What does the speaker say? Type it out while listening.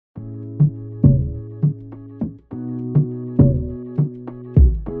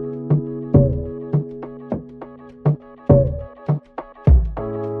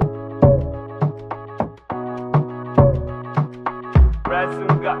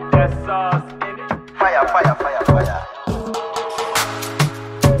Just us in it. Fire, fire, fire, fire.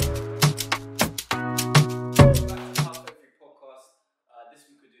 This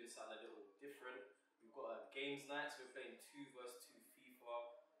week we're doing something a little different. We've got a games night, so we're playing 2 versus 2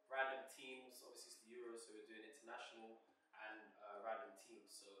 FIFA, random teams. Obviously it's the Euros, so we're doing international and random teams.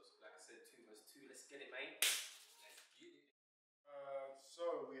 So like I said, 2 versus 2. Let's get it, mate. Let's get it.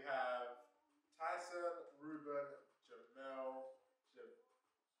 So we have Tyson, Ruben, Jamel,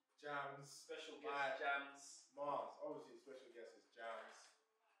 Jams, Special guest Jams, Mars. Obviously, special guest is Jams.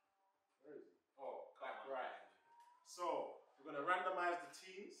 Where is he? Oh, back right. So we're gonna randomize the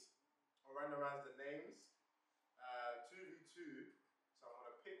teams or randomize the names. 2v2. So I'm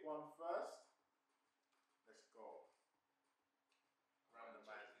gonna pick one first. Let's go.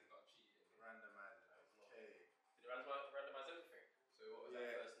 Randomize it. Randomize it. Okay. Did you randomize everything? So what was that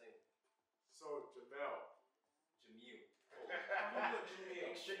first name? So Jamel. Jamel.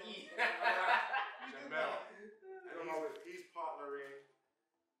 Extra E. Jamel. He's partnering.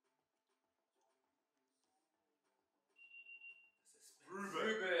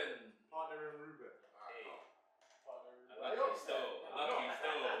 Ruben. Partnering Ruben. Hey. Partnering Ruben. Unlucky still.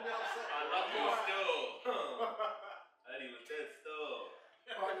 And he was dead still.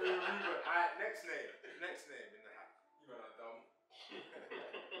 Partnering Ruben. Alright, next name. Next name in the hat. You man are dumb. You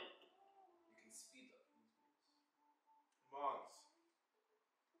can speed up. Mars.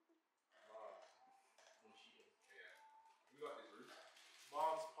 Yeah. We got this, Ruben.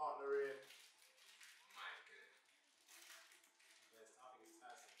 Mars partnering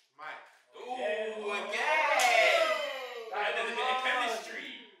Mike. Ooh, again! That is a bit of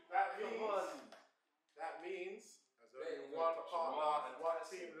chemistry. That means there's only one partner and one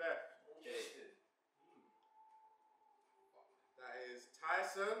team left. That is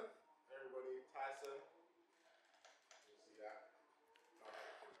Tyson. Everybody, Tyson. You see that?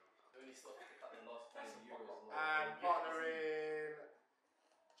 Only stopped to cut the last 20 euros. And partnering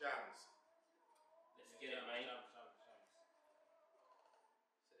Jams. Let's get it, mate.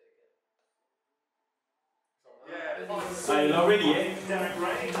 Yeah. So you're not ready yet?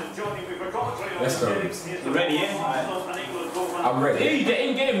 Let's go. You ready yet? I'm ready. Hey, they're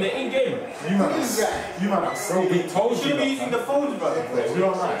in game, they're in game. You man are so big. Told You you. should be using the phones, brother. We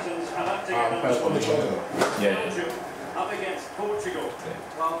don't mind. Yeah. Up against Portugal.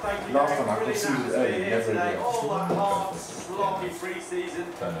 Well, thank you. Last time I could see it early, never again. All that hard, sloppy pre-season,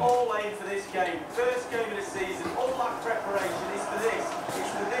 all aim for this game. First game of the season, all that preparation is for this.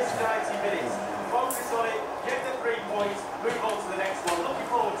 It's for this 90 minutes. Focus on it, get the 3 points, move on to the next one. Looking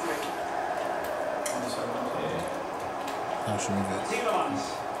forward to it. How should we move it? Timmermans.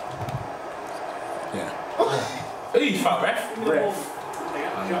 Yeah. Who you foul, ref?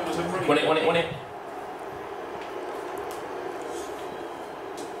 Won it.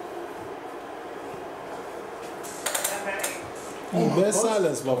 Oh, where's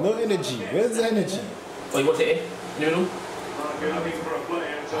silence, Bob? No energy. Where's the energy? Wait, what's it in? No.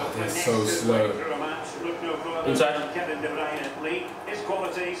 They're so slow. Inside. His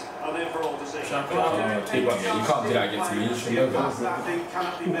qualities are there for all to see. You can't do that against me. You should know that.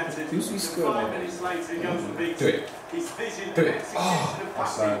 Who's he scoring? Do it. Do it. Oh,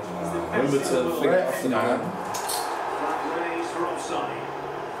 offside. Remember to flick it off the man. Raised for offside.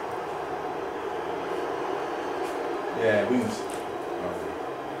 Yeah, wings.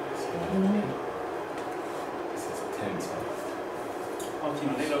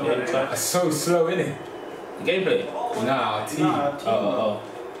 It's so slow, innit? The gameplay? Nah, team. Oh.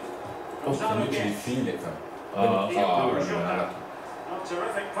 I can literally feel it, fam. A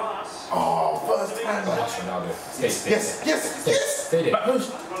terrific pass. Oh, first time. That's Ronaldo. Stay. Stay there. Back push.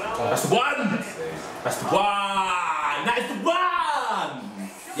 That's the one! That's the one! That is the one!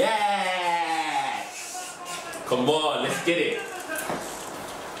 Yes! Come on, let's get it.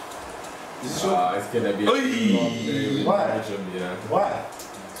 It's gonna be a long day with Belgium, yeah. Why?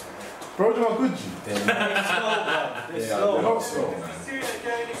 Belgium are good, G. They're not slow, man.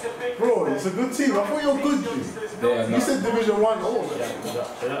 Bro, it's a good team. I thought you're good, G. They are You not. said Division 1. Oh,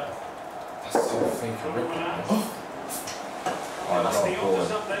 That's so thinking. Must be onto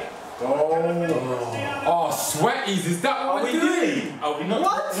something. Oh, sweaties, is that what we're doing? Are we not?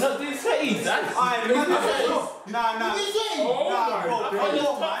 What? We're not doing sweaties,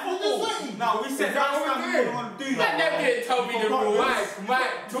 Nah, we said last time we didn't want to do that. That didn't tell me the rule.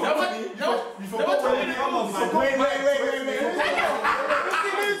 Mike. You forgot to come on, man. Wait.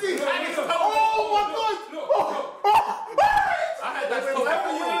 Oh my God! I had that stuff.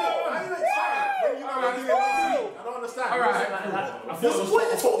 I don't understand. Alright. We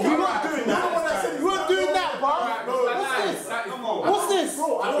weren't doing that. You weren't doing that, bro. What's this? What's this? Bro,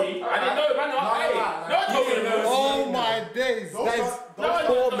 I don't me. I didn't know, man. No one told me to know. Oh my days. That is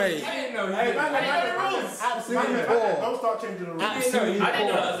poor, mate. I didn't know. Hey, man, Absolutely poor. Don't start changing the rules. Absolutely I didn't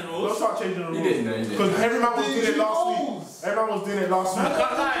know poor. that was the rules. Don't start changing the rules. You didn't know, you didn't. Because everyone was doing it last week. Everyone was doing it last week. I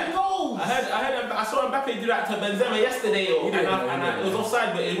can't lie. I saw Mbappe do that to Benzema yesterday, and it was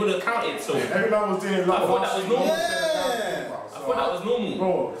offside, but it would have counted. So Everyone was doing it I last thought that was normal. Yeah. I thought that was normal.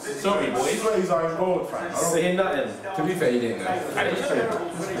 Bro, Sorry, boys. Sweaties are involved, fam. Saying that then. To be fair, you didn't know. I didn't know.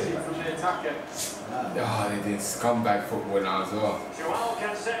 Oh, they did scumbag football now as well.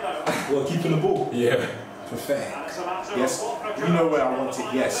 Well, keeping the ball. Yeah. For fair. Yes, you know where I want it.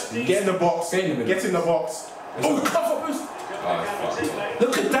 Yes. Get in the box. Get in the box. Oh, the cover boost. Oh, it's fucked.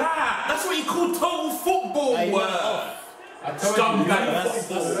 Look at that. That's what you call total football. I told you, That's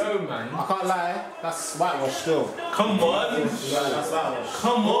slow, man. I can't lie. That's whitewash still. Come on. That's whitewash.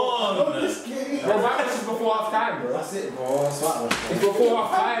 Come on. Bro, whitewash is before half time, bro. That's it, bro. That's whitewash. It's before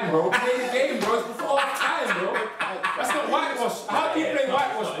half time, bro. Play the game, bro. It's before half time, bro. That's not whitewash. How do you play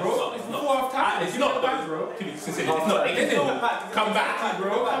whitewash, bro? It's before half time. It's not bad, bro. It's not. Come back,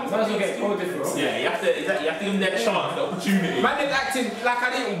 bro. Might as well get goal difference. Yeah, you have to give them their chance, the opportunity. Man is acting like I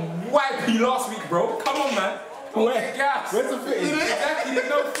didn't wipe you last week, bro. Come on, man. Where's the footage? Exactly, there's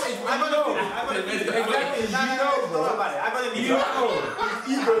no footage. You know. Exactly, you know, bro.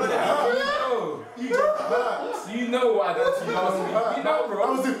 You know what I done to you last week. You know, bro.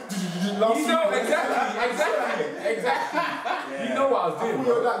 You know, exactly. You know what I was doing,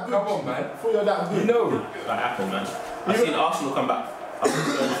 bro. Come on, man. You know. That happened, man. I've seen Arsenal come back. I've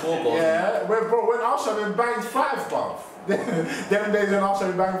seen 4 goals. Yeah, when Arsenal banged 5, bro. Them days when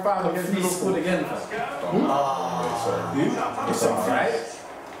Arsenal banged 5 against Liverpool again. It's alright.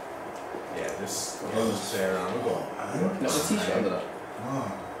 Yeah, just stay around. We got Not a t-shirt under that.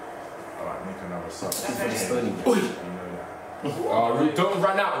 Alright, make another sub. Oh, don't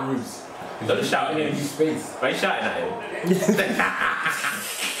run out, Roos. Don't shout at him. Use space. Why are you shouting at him?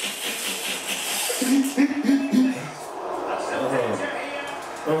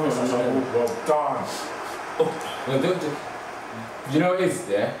 Well done. No, don't. You know what it is,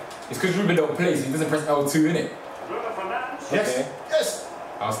 yeah? It's because Ruben don't play, so he doesn't press L2, innit? Yes. Okay. Yes.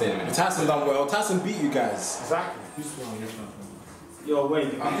 I'll stay in a minute. Tyson done well. Tyson beat you guys. Exactly. Yo,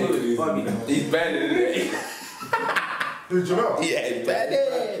 wait. He's better than it. Dude, Jamel. Yeah, he's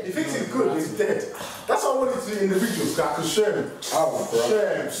better. He thinks he's good, but he's dead. That's why I wanted to do individuals, so I could share him. Oh, bro.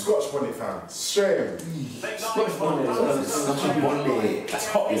 Share him. Scotch bonnet fans. Share him. Scotch bonnet. That's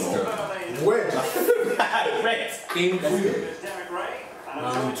hot, you know. Where? Red.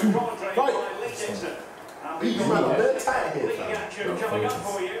 Fight. These man are very tight here, fam.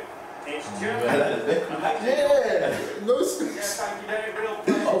 Yeah. No space.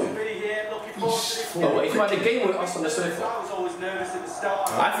 Oh, wait, you had a game with us on the sofa.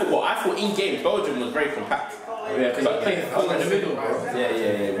 I thought in game Belgium was very compact. Yeah, because I played corner in the middle, bro.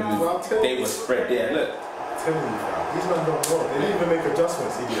 Yeah. They were spread. Yeah, look. Tell me, fam. These men don't know. They didn't even make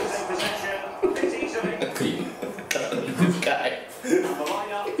adjustments, idiots. Clean. This guy.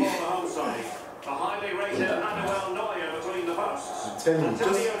 Tell me,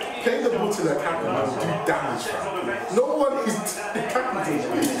 just play the ball to the captain and do damage, fam. No one is the captain.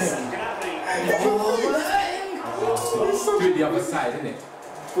 Do it the other side, innit?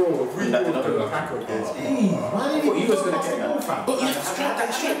 Bro, really good to the tackle. I thought you was going to get that, fam. But you have to strike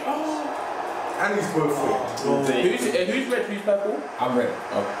that shit. And he's both foot. Who's red? Who's purple? I'm ready.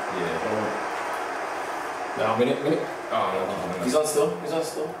 Oh, yeah. No, minute. Oh, no. He's on still.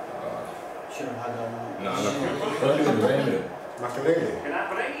 Should have had No. Makalele.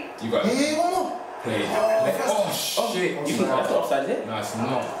 You got it. Hey, one more. Play. Oh, shit. You think that's offside here? No, it's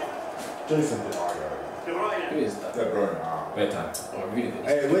not. Jason did. Who is that? They're growing. Bedtime. Oh, really good.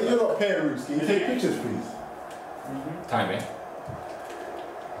 Hey, when you're not paying Roots, can you take pictures, please? Time, eh?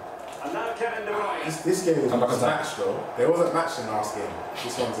 This game was Come back on time. matched, though. There wasn't matching last game.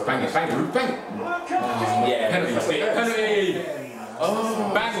 This one's a Bang it. Yeah. Penalty.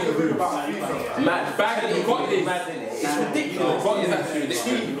 Oh, bang it. Mad. Bang it. You got this. It's ridiculous. What is actually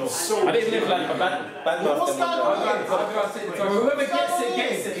ridiculous? I didn't live like a bad What's that? Whoever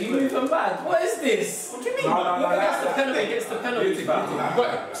gets it, you move them bad. What is this? What do you mean? Whoever gets the penalty, Whoever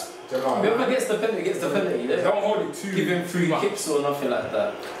gets the penalty, Don't hold it too. give him free kicks or nothing like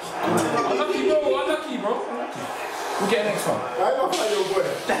that. Unlucky, bro. We'll get next one. I love how your boy.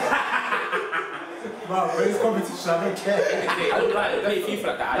 Bro, race competition, I don't care. I don't like to play FIFA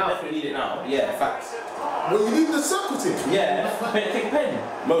like that. I definitely need it now. Yeah, facts. Well, you need the circle team. Yeah, take a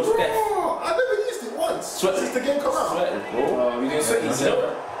pen. Most Bro, death. I never used it once. Sweat. Since the game come out. Sweating, bro. You doing sweaty still?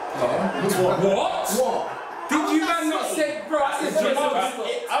 What? What? Did you man not say, bro? I said Jamal.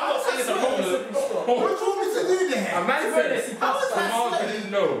 I not saying it's a problem. What do you want me to do there? A man said he passed the mark and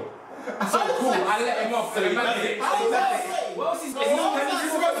didn't know. So cool, I let him off. So the man said, What else is he's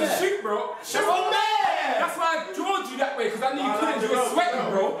got to shoot, bro. Shoot from there! That's why I drawed you that way, because I knew you couldn't do it sweating,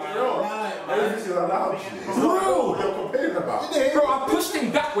 bro. Bro! You're complaining about. Bro, I pushed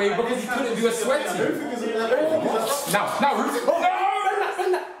him that way because he couldn't do a sweating. Now, Ruth. No!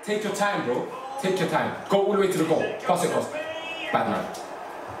 Take your time, bro. Take your time. Go all the way to the goal. Pass it across. Bad man.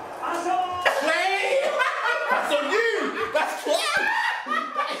 That's on you! That's clay!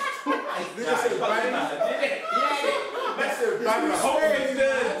 That's a banger. That's a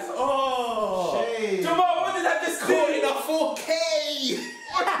banger. Oh! Jamal, what did I just do? Caught in a 4K!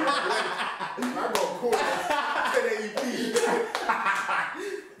 I got caught in 1080p.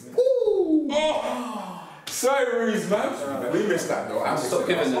 Oh! Sorry, Ruiz, man. We missed that though. Stop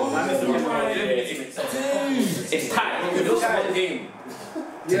giving them. It's tight. It looks like a game.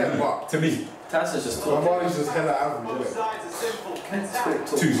 Yeah, but To me. Tyson's just talking. Amani's just hella average, Both isn't sides are simple.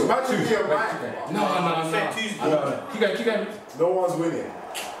 Two. Imagine being right. No. Keep going. No one's winning.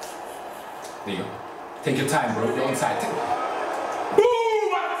 There you go. Take your time, bro. You're on side.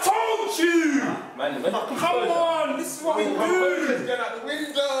 Boom! I told you! Man, Come on! This is what we do! Get out the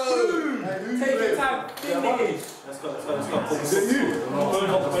window! Take your time. Finish. Let's go. Is it you? No,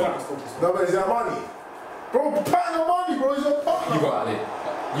 but is it Amani? Bro, pattern Amani, bro. He's your partner. You got at it.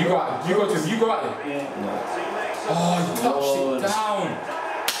 You got at it. Oh, you touched it down.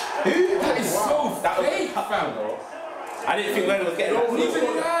 That is so fake, fam. I didn't think Lennon was getting that.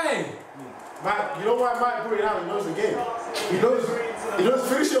 Even I. Mike, you know why Mike put it out? He knows the game. He knows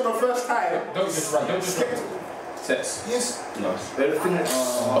finishing on the first time. Don't just run. Sets. Yes. No.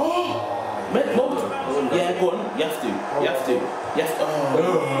 Yeah, go on. You have to. You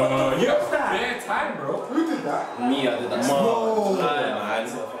have bare time, bro. Who did that? Me, I did that. No. Man.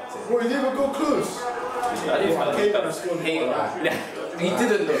 Bro, he didn't even go close. He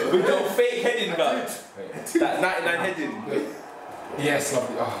didn't though. With the fake heading gun. That 99 heading. Yes,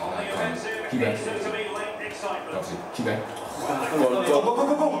 lovely. Oh, my God. Keep going. Lovely. Keep going. Go.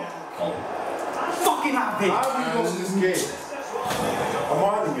 Fucking happy. How have we lost this game?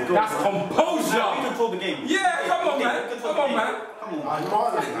 Amani, That's composure. We control the game. Yeah, come on, man.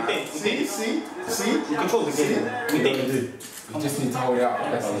 Amani. See? We control the game. We did. You just need to hold it up.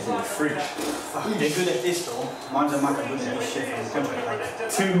 That's it. They're good at this though. Mine's a Mac good at this shit.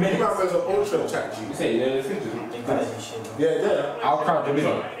 2 You minutes. might as an ultra chat G. You say you're They're good at this shit. Yeah. I'll crowd the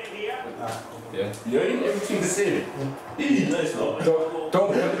middle. Yeah. You ain't everything the same. No, it's not.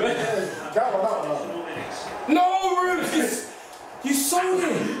 Don't. That one. No, Rubes! You sold it!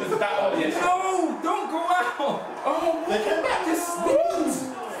 That one, yes. No, don't go out! Oh, look at that! This stinks!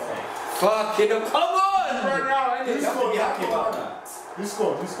 Fucking hell, come on! Who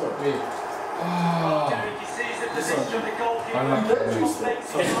scored? Wait. Oh.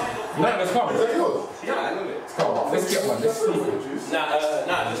 No, let's go. Is that yours? Let's go. Let's get one. Let's go.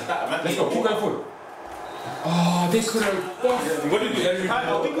 Nah, just that, man. Let's go. Keep going forward. Oh, they could have. What did you do? We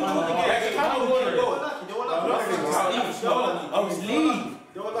control the game. I was lead.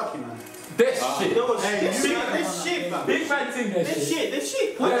 They were lucky, man. This shit. This shit, man. Big man thing, this shit. This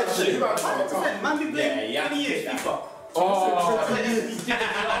shit. That shit. 100%. Man, we played 20 years FIFA. Oh. 20 years.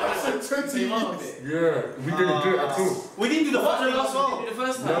 Yeah, we didn't do it at all. We didn't do the first one last one. The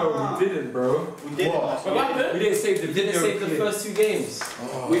first time. No, we didn't, bro. We did it last What one. happened? We didn't save the We didn't video save the clip. first 2 games.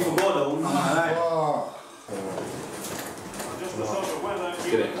 We forgot though. Just the sort of weather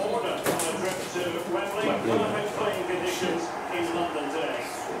you would order on a trip to Wembley. Perfect playing conditions in London today.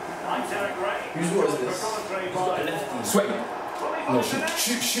 I'm Derek Ray. Whose what is this? Sweat. No,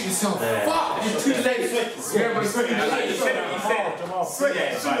 shoot yourself. Fuck! You're too late. Yeah, but it's too late. It's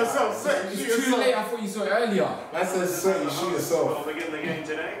too late. I thought you saw it earlier. That says sweat, you shoot yourself. We'll begin the game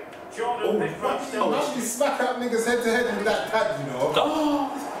today. Jordan Pickford still Actually smack out niggas head to head with that pad, you know.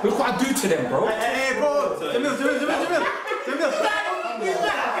 Look what I do to them, bro. Hey, bro. Jamel.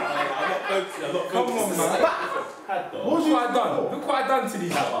 Come on, man. Look what I done. Look what I done to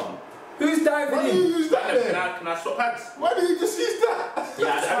these. Who's diving Why do in? you use that then? Can I swap pads? Why do you just use that? Yeah, I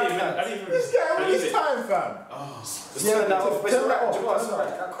didn't even. This guy with his time, fam. Yeah, that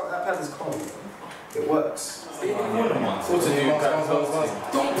pad is cold. It works. What to do?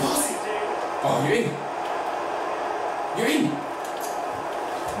 Don't pass it. Oh, you're in. You're in.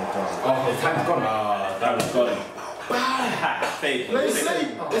 Oh, time's gone. That was gone. Play safe.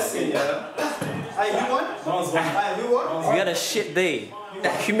 Listen, Hey, who won? We had a shit day.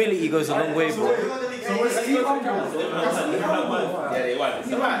 That humility goes a long way, bro. Yeah, they won. be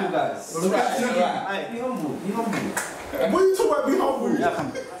humble, guys. What are you talking about? Be humble. Yeah,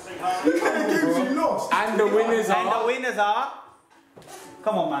 come. the winners And the are. winners are.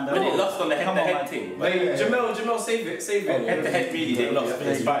 Come on, man. When it lost on the head-to-head man. thing. Wait, Jamel, save it. Head-to-head, really, they lost.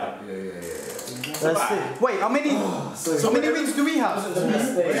 It's fine. Let's see. Wait, how many wins do we have?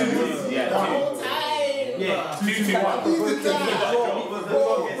 Yeah. Yeah. 2-2-1.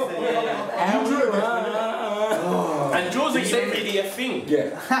 And draws ain't really a thing.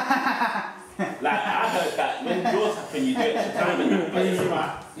 Yeah. Like, I heard that when draws happen, you do extra time and that.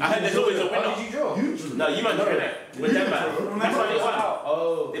 I heard there's always a winner. Did you draw? No, you man drew it. With them, man. That's why they won.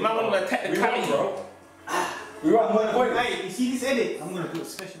 Oh. They might want to technicality, bro. We won 1 point. Hey, you see this edit? I'm going to put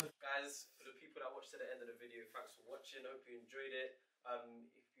special. Guys, for the people that watched to the end of the video, thanks for watching. Hope you enjoyed it.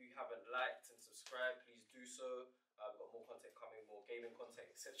 If you haven't liked and subscribed, please do so. I've got more content coming, more gaming content,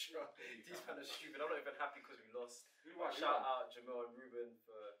 etc. These kind of stupid. I'm not even happy because we lost. Shout out Jamel and Ruben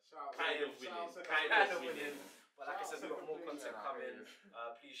for kind of winning. But like I said, we've got more content coming.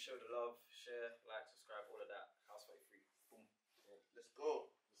 Please show the love, share, like, subscribe, all of that. House 43. Boom. Let's go.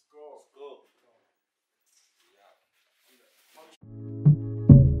 Let's go. Let's go.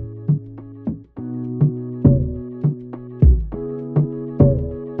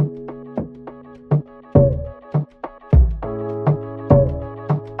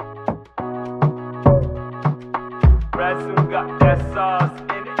 Ransom got that sauce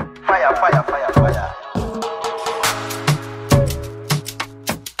in it. Fire, fire, fire, fire.